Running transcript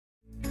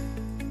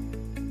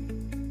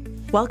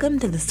Welcome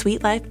to the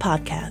Sweet Life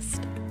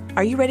Podcast.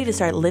 Are you ready to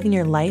start living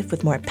your life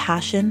with more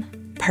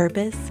passion,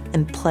 purpose,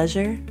 and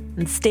pleasure?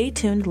 And stay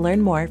tuned to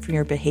learn more from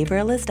your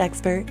behavioralist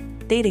expert,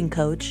 dating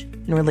coach,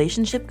 and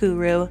relationship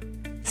guru,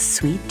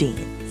 Sweet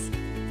Deans.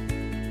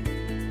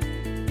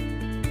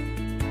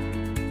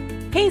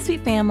 Hey,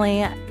 sweet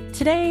family.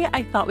 Today,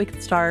 I thought we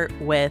could start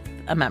with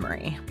a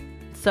memory.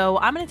 So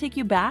I'm going to take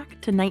you back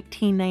to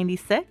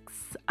 1996.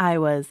 I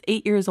was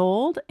 8 years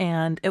old,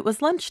 and it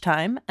was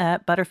lunchtime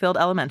at Butterfield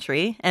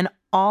Elementary, and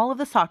all of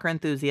the soccer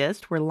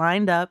enthusiasts were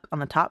lined up on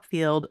the top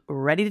field,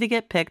 ready to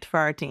get picked for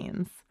our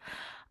teams.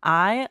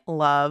 I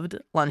loved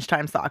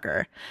lunchtime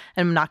soccer.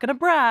 And I'm not going to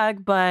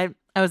brag, but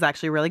I was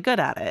actually really good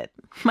at it.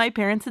 My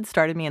parents had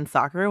started me in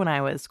soccer when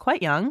I was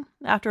quite young,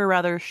 after a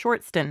rather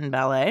short stint in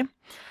ballet.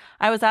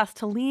 I was asked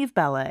to leave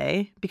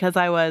ballet because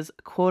I was,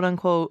 quote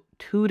unquote,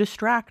 too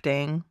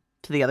distracting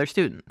to the other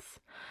students.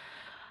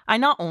 I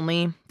not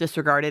only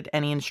disregarded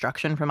any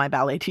instruction from my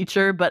ballet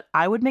teacher, but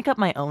I would make up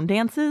my own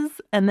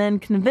dances and then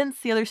convince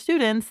the other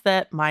students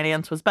that my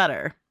dance was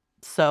better.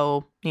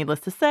 So, needless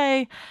to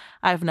say,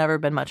 I've never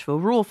been much of a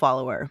rule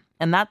follower,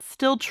 and that's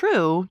still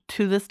true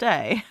to this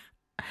day.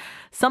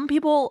 Some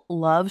people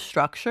love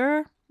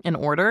structure and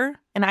order,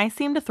 and I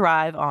seem to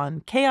thrive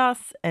on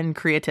chaos and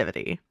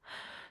creativity.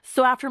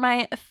 So after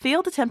my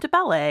failed attempt at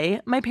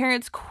ballet, my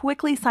parents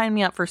quickly signed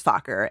me up for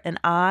soccer, and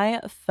I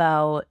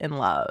fell in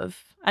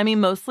love. I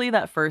mean, mostly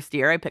that first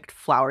year I picked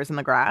flowers in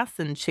the grass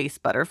and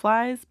chased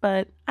butterflies,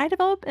 but I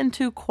developed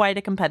into quite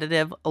a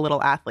competitive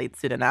little athlete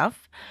soon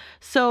enough.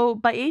 So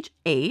by age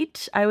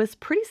 8, I was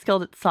pretty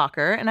skilled at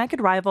soccer, and I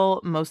could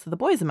rival most of the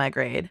boys in my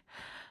grade.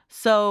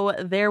 So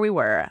there we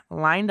were,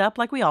 lined up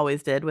like we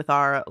always did with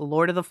our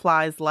Lord of the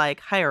Flies-like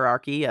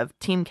hierarchy of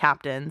team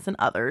captains and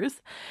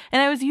others.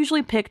 And I was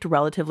usually picked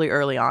relatively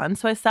early on,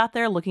 so I sat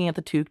there looking at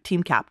the two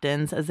team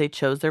captains as they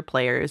chose their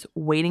players,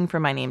 waiting for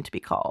my name to be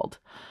called.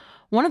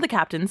 One of the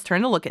captains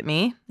turned to look at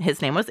me.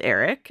 His name was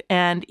Eric,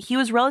 and he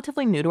was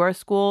relatively new to our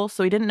school,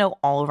 so he didn't know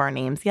all of our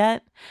names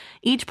yet.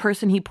 Each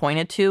person he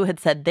pointed to had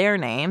said their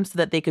name so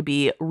that they could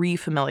be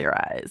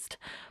refamiliarized.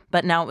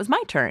 But now it was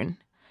my turn.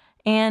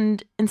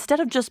 And instead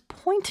of just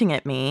pointing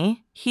at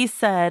me, he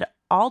said,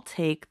 "I'll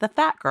take the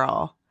fat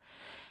girl."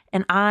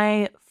 And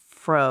I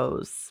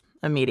froze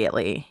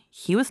immediately.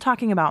 He was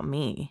talking about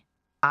me.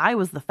 I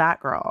was the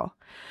fat girl.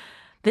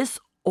 This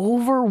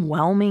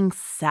overwhelming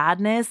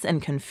sadness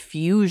and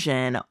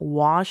confusion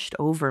washed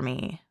over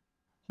me.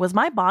 Was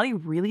my body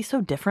really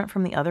so different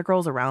from the other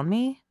girls around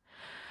me?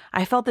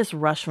 I felt this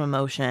rush of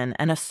emotion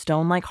and a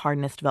stone-like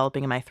hardness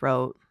developing in my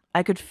throat.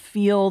 I could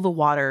feel the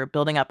water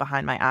building up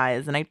behind my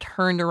eyes, and I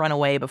turned to run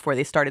away before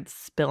they started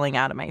spilling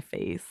out of my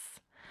face.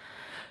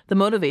 The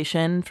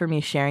motivation for me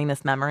sharing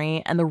this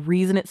memory and the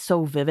reason it's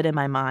so vivid in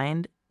my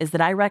mind is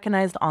that I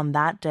recognized on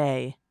that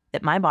day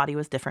that my body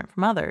was different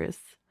from others.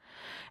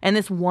 And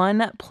this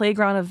one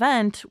playground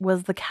event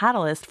was the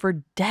catalyst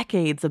for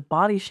decades of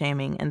body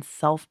shaming and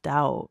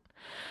self-doubt.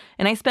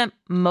 And I spent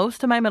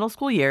most of my middle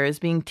school years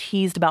being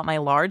teased about my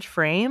large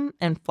frame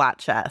and flat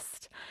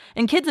chest.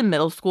 And kids in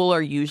middle school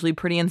are usually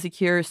pretty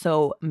insecure,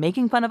 so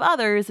making fun of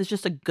others is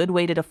just a good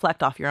way to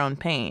deflect off your own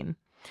pain.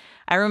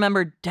 I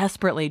remember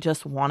desperately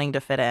just wanting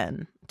to fit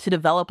in, to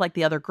develop like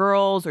the other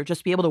girls, or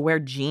just be able to wear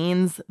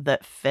jeans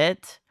that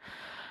fit.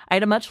 I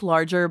had a much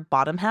larger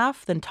bottom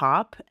half than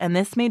top, and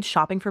this made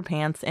shopping for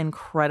pants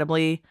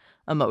incredibly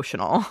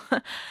emotional.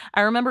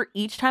 I remember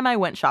each time I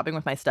went shopping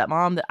with my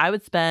stepmom that I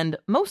would spend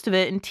most of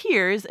it in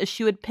tears as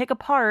she would pick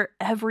apart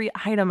every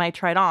item I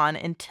tried on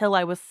until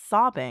I was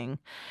sobbing.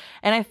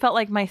 And I felt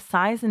like my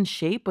size and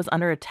shape was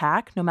under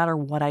attack no matter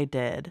what I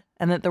did,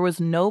 and that there was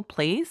no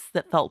place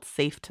that felt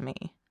safe to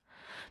me.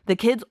 The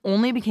kids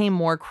only became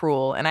more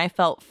cruel, and I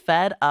felt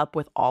fed up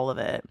with all of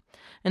it.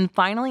 And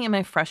finally, in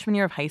my freshman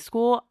year of high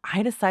school,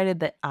 I decided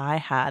that I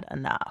had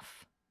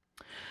enough.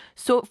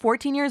 So at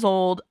 14 years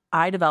old,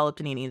 I developed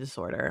an eating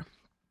disorder.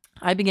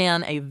 I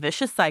began a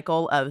vicious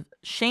cycle of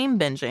shame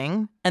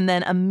binging and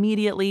then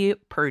immediately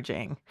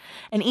purging.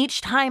 And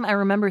each time I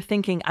remember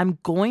thinking, I'm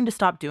going to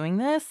stop doing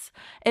this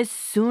as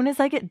soon as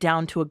I get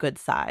down to a good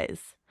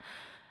size.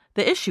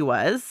 The issue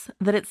was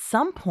that at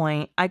some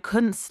point I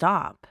couldn't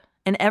stop.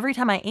 And every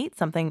time I ate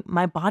something,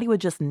 my body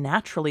would just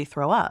naturally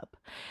throw up.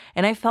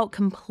 And I felt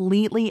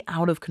completely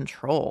out of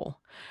control.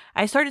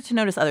 I started to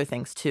notice other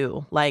things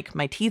too, like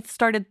my teeth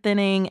started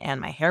thinning and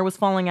my hair was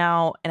falling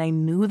out, and I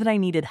knew that I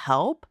needed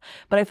help,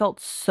 but I felt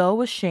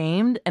so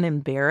ashamed and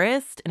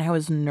embarrassed, and I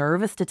was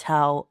nervous to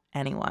tell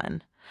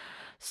anyone.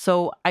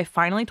 So I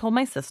finally told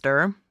my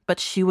sister, but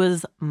she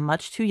was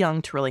much too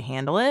young to really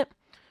handle it.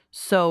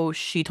 So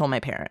she told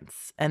my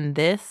parents, and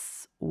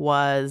this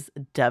was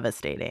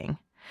devastating.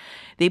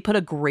 They put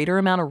a greater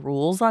amount of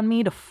rules on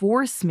me to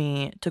force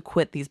me to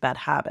quit these bad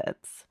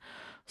habits.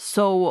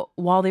 So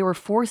while they were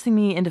forcing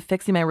me into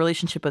fixing my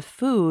relationship with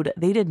food,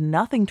 they did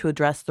nothing to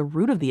address the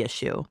root of the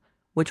issue,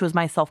 which was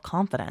my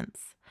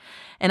self-confidence.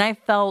 And I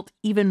felt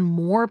even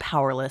more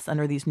powerless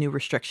under these new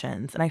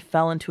restrictions, and I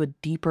fell into a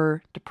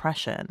deeper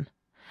depression.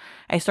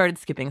 I started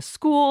skipping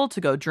school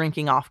to go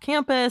drinking off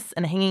campus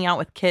and hanging out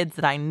with kids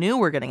that I knew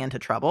were getting into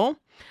trouble.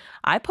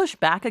 I pushed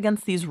back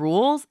against these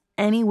rules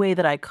any way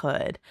that I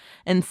could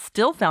and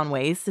still found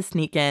ways to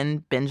sneak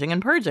in binging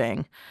and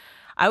purging.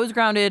 I was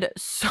grounded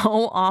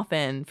so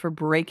often for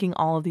breaking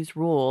all of these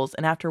rules,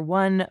 and after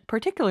one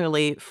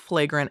particularly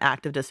flagrant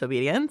act of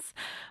disobedience,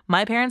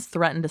 my parents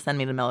threatened to send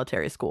me to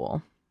military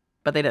school.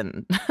 But they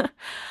didn't.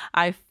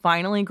 I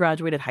finally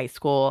graduated high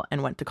school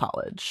and went to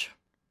college.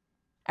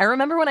 I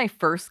remember when I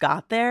first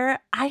got there,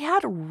 I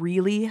had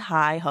really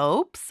high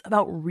hopes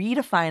about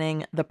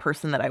redefining the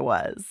person that I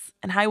was.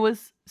 And I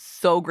was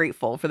so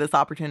grateful for this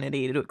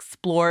opportunity to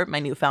explore my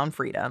newfound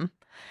freedom.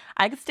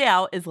 I could stay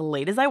out as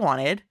late as I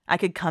wanted. I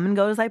could come and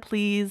go as I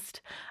pleased.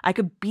 I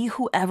could be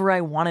whoever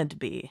I wanted to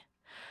be.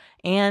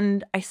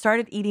 And I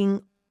started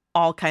eating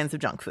all kinds of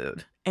junk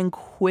food and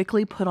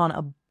quickly put on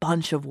a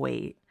bunch of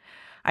weight.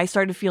 I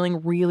started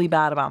feeling really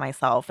bad about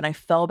myself, and I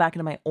fell back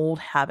into my old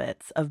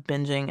habits of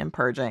binging and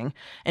purging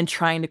and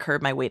trying to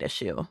curb my weight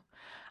issue.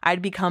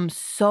 I'd become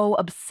so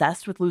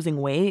obsessed with losing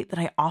weight that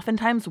I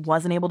oftentimes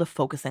wasn't able to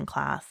focus in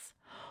class.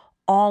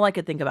 All I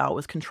could think about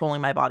was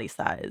controlling my body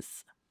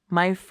size.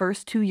 My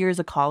first 2 years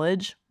of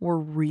college were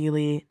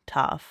really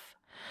tough.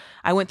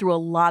 I went through a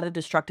lot of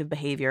destructive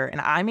behavior,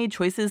 and I made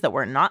choices that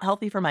were not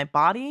healthy for my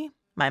body,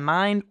 my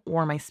mind,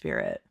 or my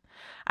spirit.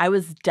 I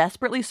was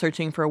desperately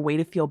searching for a way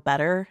to feel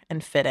better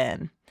and fit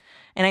in.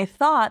 And I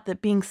thought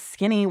that being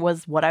skinny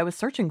was what I was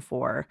searching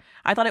for.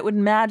 I thought it would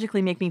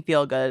magically make me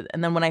feel good,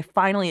 and then when I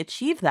finally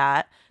achieved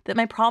that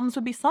my problems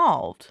would be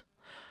solved.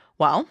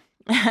 Well,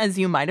 as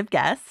you might have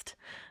guessed,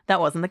 that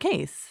wasn't the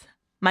case.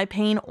 My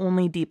pain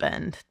only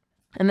deepened.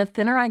 And the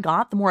thinner I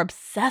got, the more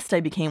obsessed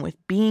I became with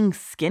being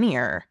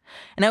skinnier.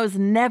 And I was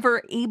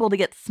never able to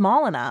get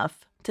small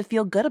enough to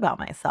feel good about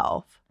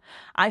myself.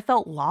 I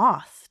felt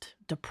lost,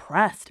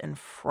 depressed, and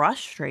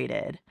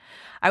frustrated.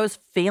 I was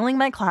failing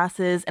my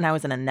classes, and I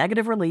was in a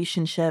negative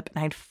relationship,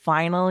 and I'd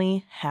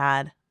finally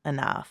had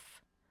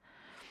enough.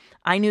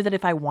 I knew that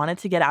if I wanted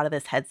to get out of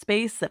this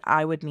headspace, that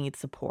I would need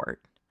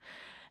support.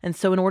 And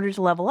so in order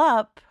to level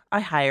up,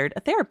 I hired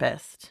a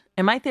therapist.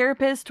 And my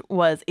therapist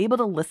was able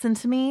to listen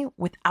to me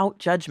without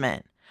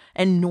judgment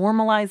and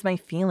normalize my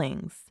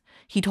feelings.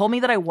 He told me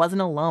that I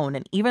wasn't alone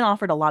and even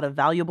offered a lot of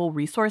valuable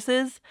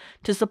resources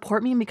to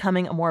support me in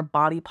becoming a more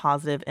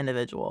body-positive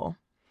individual.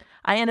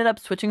 I ended up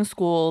switching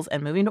schools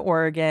and moving to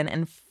Oregon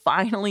and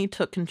finally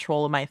took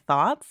control of my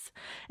thoughts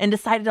and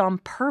decided on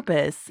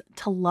purpose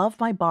to love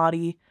my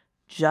body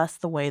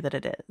just the way that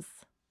it is.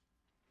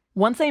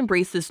 Once I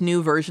embraced this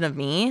new version of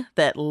me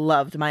that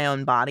loved my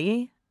own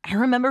body, I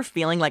remember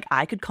feeling like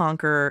I could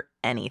conquer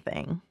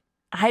anything.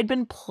 I had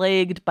been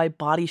plagued by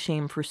body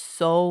shame for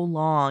so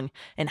long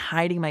and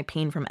hiding my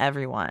pain from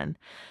everyone.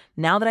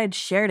 Now that I'd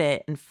shared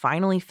it and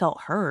finally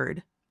felt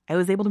heard, I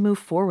was able to move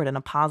forward in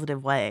a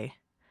positive way.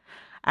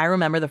 I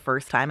remember the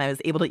first time I was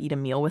able to eat a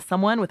meal with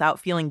someone without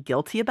feeling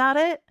guilty about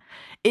it.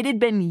 It had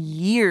been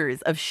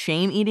years of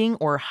shame eating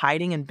or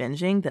hiding and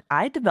binging that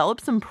I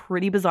developed some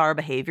pretty bizarre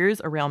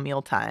behaviors around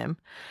mealtime.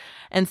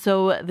 And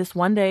so this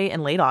one day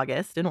in late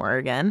August in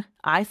Oregon,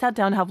 I sat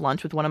down to have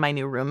lunch with one of my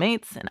new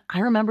roommates, and I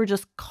remember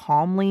just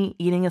calmly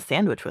eating a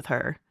sandwich with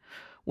her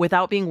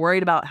without being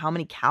worried about how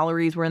many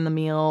calories were in the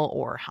meal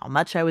or how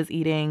much I was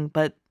eating,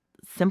 but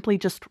simply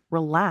just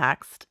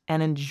relaxed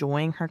and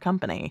enjoying her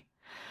company.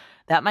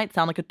 That might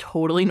sound like a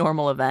totally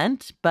normal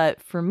event,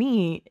 but for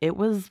me, it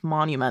was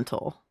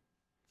monumental.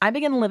 I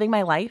began living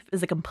my life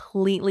as a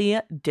completely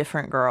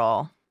different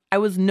girl. I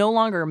was no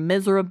longer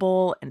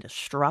miserable and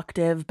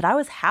destructive, but I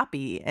was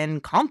happy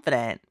and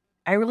confident.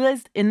 I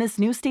realized in this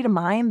new state of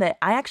mind that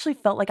I actually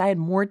felt like I had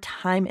more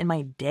time in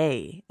my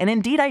day. And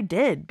indeed I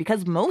did,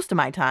 because most of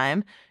my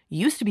time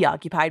used to be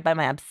occupied by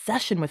my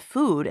obsession with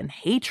food and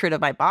hatred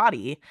of my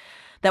body.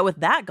 That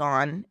with that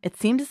gone, it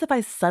seemed as if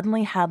I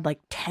suddenly had like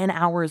 10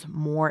 hours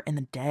more in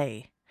the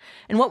day.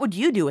 And what would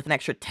you do with an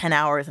extra 10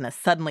 hours and a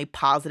suddenly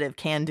positive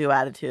can-do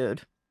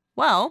attitude?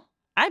 Well,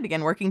 I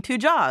began working 2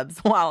 jobs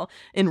while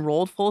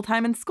enrolled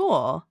full-time in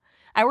school.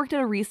 I worked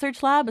at a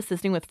research lab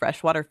assisting with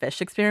freshwater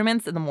fish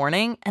experiments in the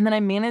morning, and then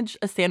I managed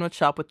a sandwich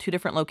shop with 2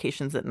 different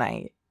locations at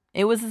night.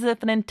 It was as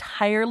if an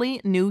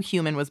entirely new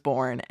human was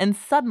born, and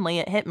suddenly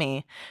it hit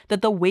me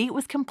that the weight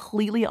was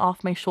completely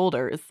off my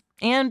shoulders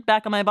and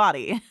back on my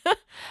body.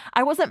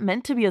 I wasn't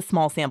meant to be a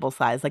small sample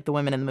size like the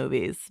women in the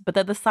movies, but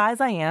that the size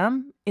I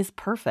am is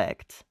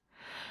perfect.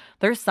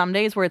 There's some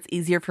days where it's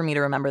easier for me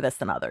to remember this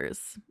than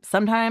others.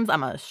 Sometimes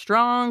I'm a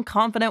strong,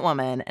 confident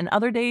woman, and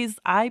other days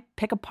I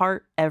pick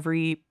apart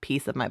every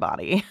piece of my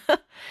body.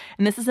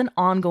 And this is an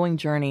ongoing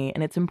journey,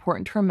 and it's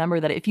important to remember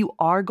that if you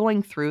are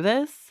going through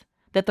this,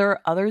 that there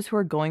are others who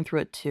are going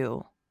through it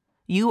too.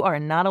 You are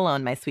not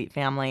alone, my sweet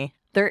family.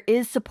 There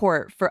is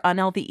support for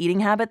unhealthy eating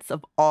habits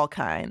of all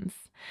kinds.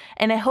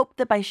 And I hope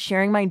that by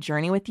sharing my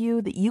journey with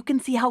you, that you can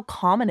see how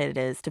common it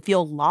is to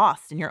feel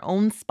lost in your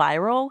own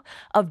spiral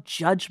of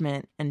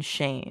judgment and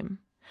shame.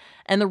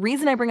 And the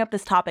reason I bring up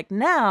this topic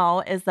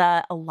now is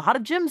that a lot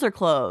of gyms are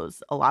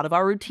closed, a lot of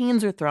our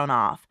routines are thrown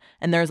off,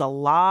 and there's a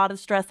lot of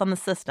stress on the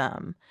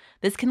system.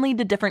 This can lead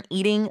to different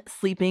eating,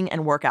 sleeping,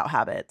 and workout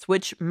habits,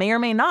 which may or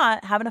may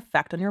not have an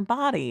effect on your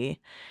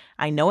body.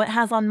 I know it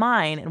has on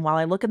mine, and while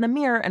I look in the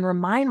mirror and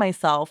remind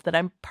myself that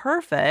I'm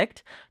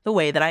perfect the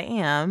way that I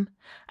am,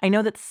 I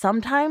know that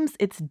sometimes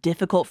it's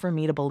difficult for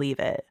me to believe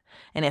it.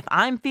 And if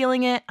I'm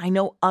feeling it, I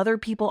know other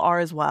people are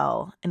as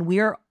well, and we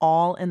are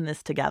all in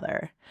this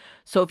together.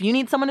 So if you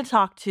need someone to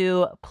talk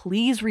to,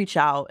 please reach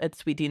out at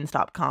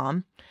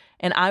sweetdeans.com,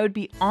 and I would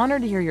be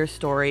honored to hear your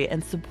story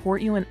and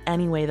support you in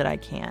any way that I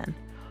can.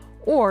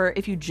 Or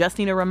if you just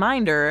need a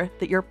reminder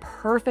that you're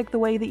perfect the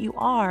way that you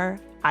are,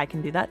 I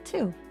can do that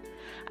too.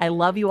 I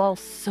love you all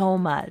so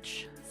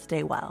much.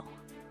 Stay well.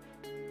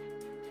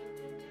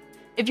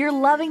 If you're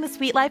loving the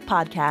Sweet Life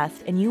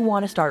podcast and you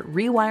want to start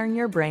rewiring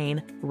your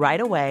brain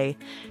right away,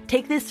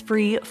 take this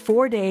free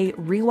 4-day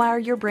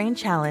Rewire Your Brain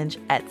challenge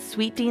at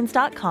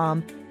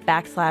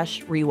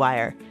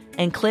sweetdeans.com/rewire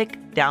and click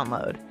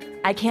download.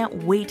 I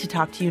can't wait to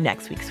talk to you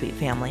next week, sweet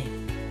family.